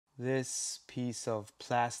this piece of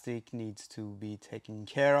plastic needs to be taken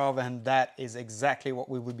care of, and that is exactly what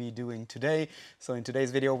we will be doing today. So in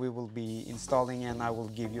today's video we will be installing, and I will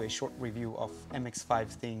give you a short review of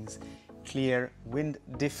MX5-things clear wind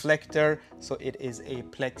deflector. So it is a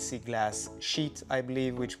plexiglass sheet, I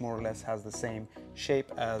believe, which more or less has the same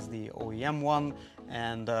shape as the OEM one,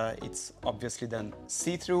 and it's obviously then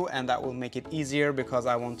see-through, and that will make it easier because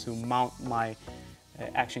I want to mount my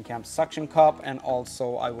action cam suction cup, and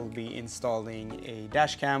also I will be installing a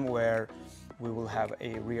dash cam where we will have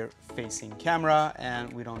a rear facing camera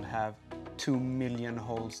and we don't have 2 million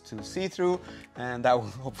holes to see through, and that will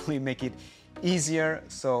hopefully make it easier.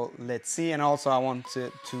 So let's see. And also I want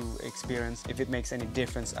to experience if it makes any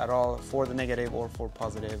difference at all for the negative or for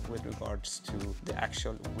positive with regards to the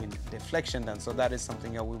actual wind deflection then. So that is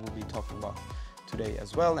something that we will be talking about today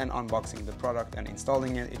as well, and unboxing the product and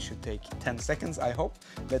installing it. It should take 10 seconds, I hope.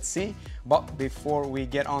 Let's see. But before we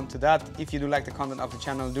get on to that, if you do like the content of the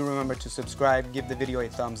channel, do remember to subscribe, give the video a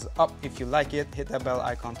thumbs up if you like it, hit that bell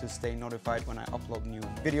icon to stay notified when I upload new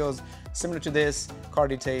videos similar to this, car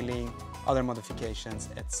detailing, other modifications,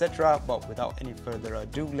 etc. But without any further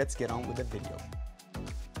ado, let's get on with the video.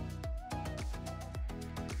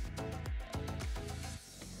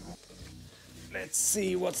 Let's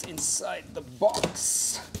see what's inside the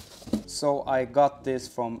box. So I got this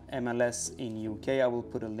from MLS in UK. I will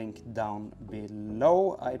put a link down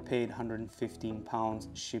below. I paid £115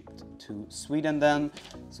 shipped to Sweden then.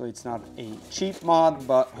 So it's not a cheap mod,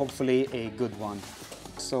 but hopefully a good one.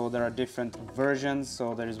 So there are different versions.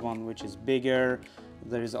 So there is one which is bigger.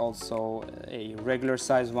 There is also a regular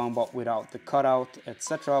size one, but without the cutout,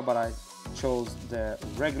 etc. But I chose the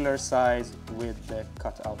regular size with the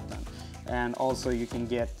cutout then. And also you can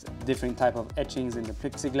get different type of etchings in the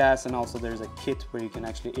plexiglass, and also there's a kit where you can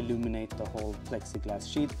actually illuminate the whole plexiglass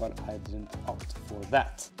sheet, but I didn't opt for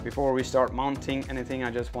that. Before we start mounting anything,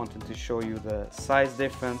 I just wanted to show you the size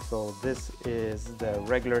difference. So this is the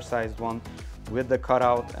regular sized one with the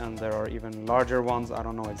cutout, and there are even larger ones. I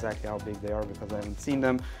don't know exactly how big they are because I haven't seen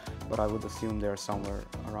them, but I would assume they're somewhere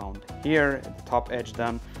around here at the top edge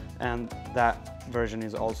then. And that version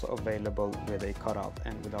is also available with a cutout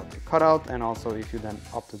and without the cutout. And also if you then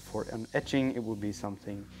opted for an etching, it would be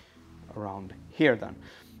something around here then.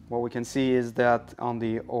 What we can see is that on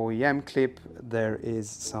the OEM clip there is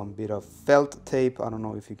some bit of felt tape. I don't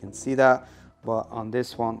know if you can see that, but on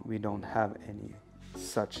this one we don't have any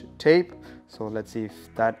such tape. So let's see if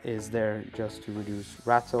that is there just to reduce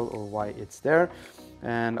rattle or why it's there.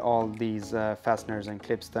 And all these fasteners and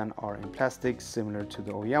clips then are in plastic, similar to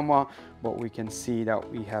the OEM one, but we can see that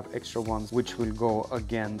we have extra ones which will go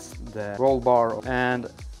against the roll bar. And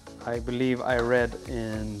I believe I read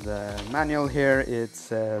in the manual here, it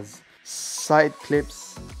says side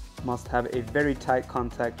clips must have a very tight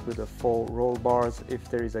contact with the 4 roll bars. If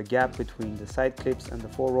there is a gap between the side clips and the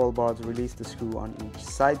 4 roll bars, release the screw on each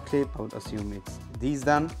side clip. I would assume it's these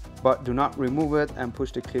then, but do not remove it and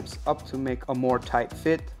push the clips up to make a more tight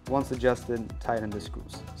fit. Once adjusted, tighten the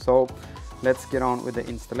screws. So let's get on with the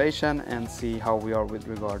installation and see how we are with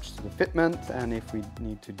regards to the fitment and if we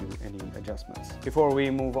need to do any adjustments. Before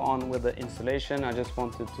we move on with the installation, I just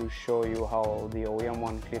wanted to show you how the OEM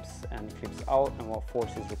one clips and clips out and what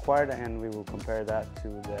force is required, and we will compare that to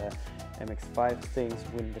the MX5-things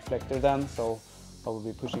wind deflector then. So I will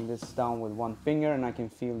be pushing this down with one finger and I can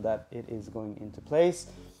feel that it is going into place,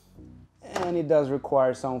 and it does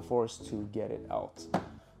require some force to get it out,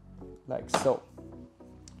 like so.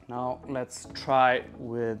 Now let's try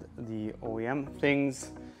with the OEM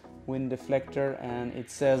things wind deflector, and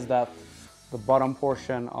it says that the bottom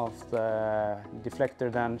portion of the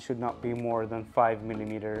deflector then should not be more than 5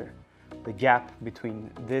 millimeter. The gap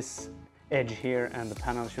between this edge here and the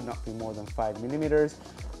panel should not be more than 5 millimeters.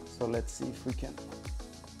 So let's see if we can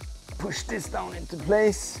push this down into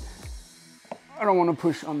place. I don't want to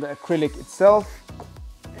push on the acrylic itself,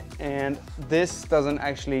 and this doesn't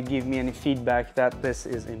actually give me any feedback that this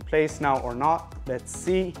is in place now or not. Let's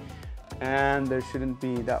see. And there shouldn't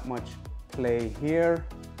be that much play here.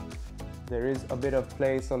 There is a bit of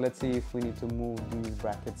play, so let's see if we need to move these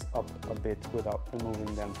brackets up a bit without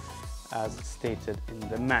removing them as stated in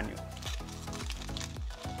the manual.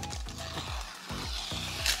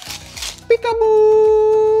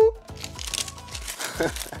 Peekaboo!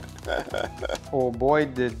 Oh boy,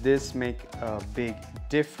 did this make a big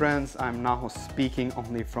difference. I'm now speaking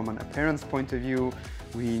only from an appearance point of view.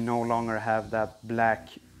 We no longer have that black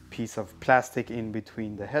piece of plastic in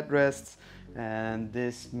between the headrests, and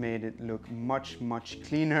this made it look much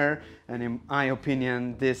cleaner, and in my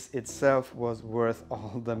opinion this itself was worth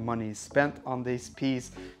all the money spent on this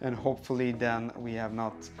piece. And hopefully then we have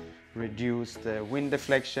not reduced the wind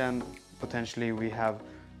deflection, potentially we have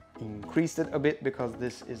increased it a bit because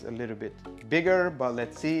this is a little bit bigger, but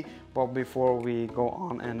let's see. But before we go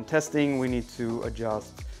on and testing, we need to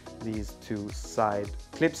adjust these two side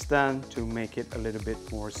clips then to make it a little bit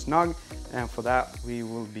more snug, and for that we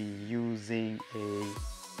will be using a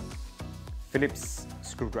Phillips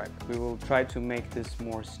screwdriver. We will try to make this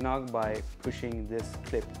more snug by pushing this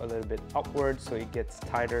clip a little bit upwards so it gets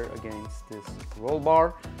tighter against this roll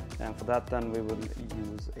bar, and for that then we will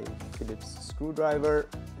use a Phillips screwdriver.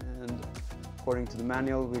 And according to the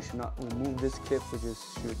manual, we should not remove this clip, we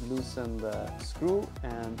just should loosen the screw,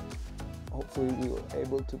 and hopefully we were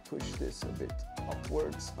able to push this a bit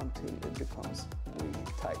upwards until it becomes really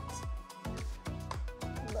tight,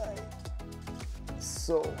 like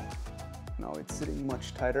so. Now it's sitting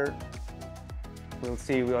much tighter. We'll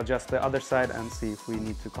see, we'll adjust the other side and see if we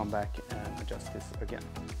need to come back and adjust this again.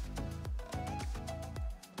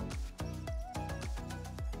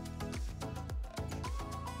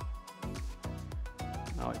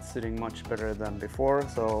 Now it's sitting much better than before,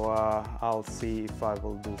 so I'll see if I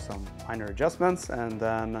will do some minor adjustments, and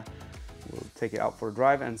then we'll take it out for a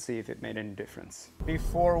drive and see if it made any difference.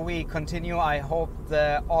 Before we continue, I hope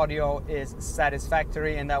the audio is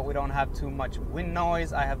satisfactory and that we don't have too much wind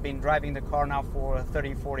noise. I have been driving the car now for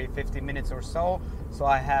 30, 40, 50 minutes or so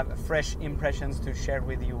I have fresh impressions to share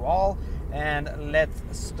with you all. And let's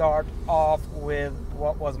start off with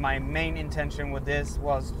what was my main intention with this,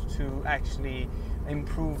 was to actually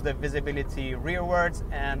improve the visibility rearwards,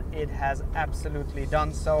 and it has absolutely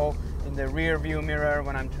done so. In the rear view mirror,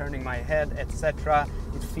 when I'm turning my head, etc.,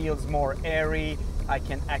 it feels more airy. I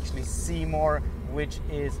can actually see more, which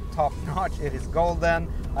is top notch. It is golden.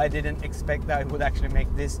 I didn't expect that it would actually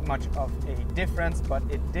make this much of a difference, but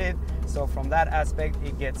it did. So from that aspect,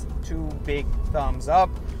 it gets 2 big thumbs up.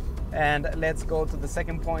 And let's go to the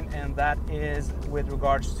second point, and that is with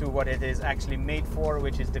regards to what it is actually made for,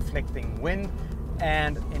 which is deflecting wind.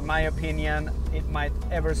 And in my opinion, it might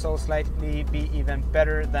ever so slightly be even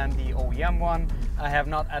better than the OEM one. I have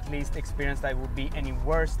not at least experienced that it would be any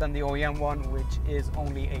worse than the OEM one, which is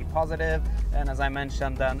only a positive. And as I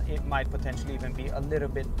mentioned, then it might potentially even be a little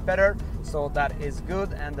bit better. So that is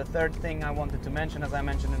good. And the third thing I wanted to mention, as I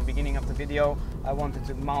mentioned in the beginning of the video, I wanted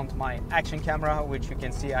to mount my action camera, which you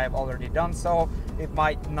can see I have already done so. It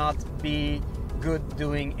might not be good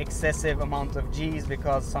doing excessive amount of G's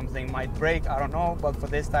because something might break, I don't know, but for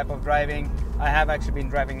this type of driving, I have actually been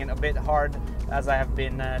driving it a bit hard as I have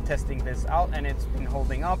been testing this out, and it's been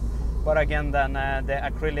holding up. But again, then the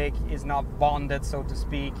acrylic is not bonded, so to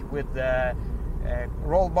speak, with the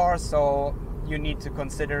roll bar, so you need to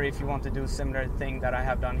consider if you want to do similar thing that I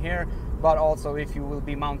have done here. But also if you will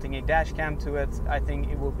be mounting a dash cam to it, I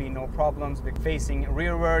think it will be no problems, because facing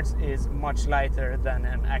rearwards is much lighter than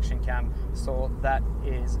an action cam, so that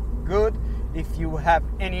is good. If you have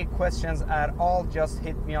any questions at all, just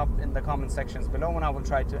hit me up in the comment sections below and I will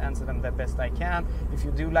try to answer them the best I can. If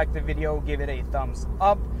you do like the video, give it a thumbs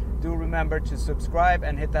up. Do remember to subscribe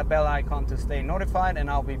and hit that bell icon to stay notified, and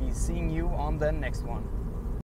I'll be seeing you on the next one.